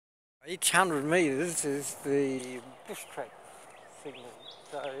Each 100 metres is the bush track signal.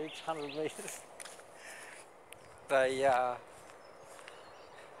 So each 100 metres, I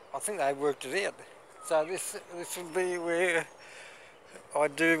think they worked it out. So this will be where I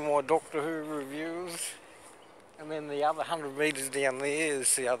do my Doctor Who reviews, and then the other 100 metres down there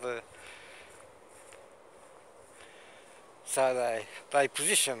is the other. So they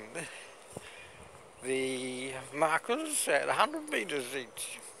positioned the markers at 100 metres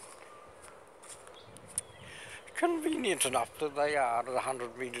each. Convenient enough that they are at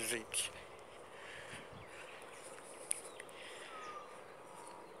 100 metres each.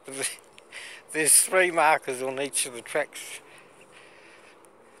 There's 3 markers on each of the tracks.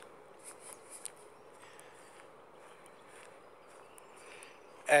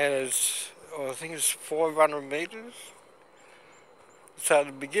 As I think it's 500 metres. So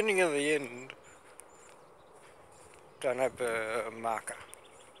the beginning and the end don't have a marker.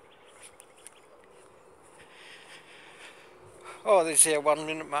 Oh, there's our 1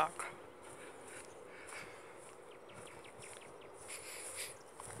 minute mark.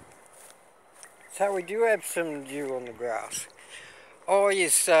 So we do have some dew on the grass. Oh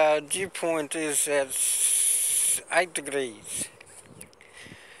yes, dew point is at 8 degrees.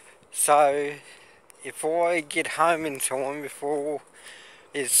 So if I get home in time before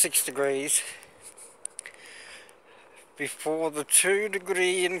it's 6 degrees, before the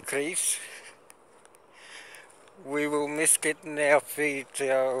 2-degree increase, we will miss getting our feet,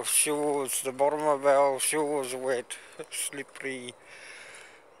 our shores, the bottom of our shores wet, slippery.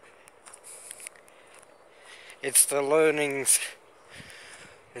 It's the learnings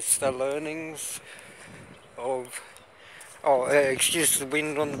of, excuse the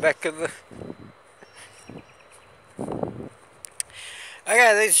wind on the back of the...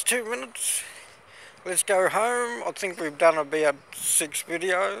 Okay, there's 2 minutes. Let's go home. I think we've done about 6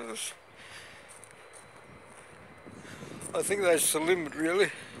 videos. I think that's the limit,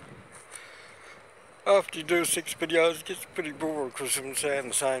 really. After you do 6 videos, it gets pretty boring because I'm saying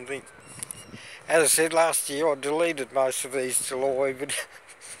the same thing. As I said last year, I deleted most of these July videos.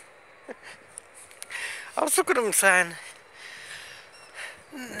 I was looking at them saying,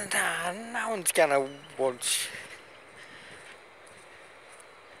 nah, no one's gonna watch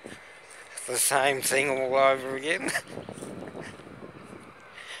the same thing all over again.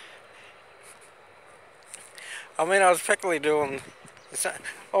 I mean, I was practically doing the same.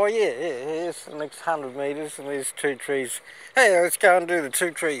 Oh yeah, here's the next 100 metres and there's 2 trees. Hey, let's go and do the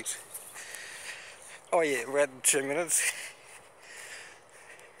 2 trees. Oh yeah, we're at 2 minutes.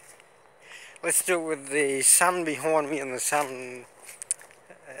 Let's do it with the sun behind me and the sun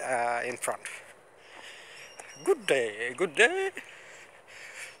in front. Good day, good day.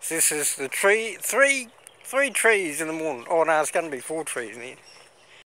 So this is the three trees in the morning. Oh no, it's going to be 4 trees in here.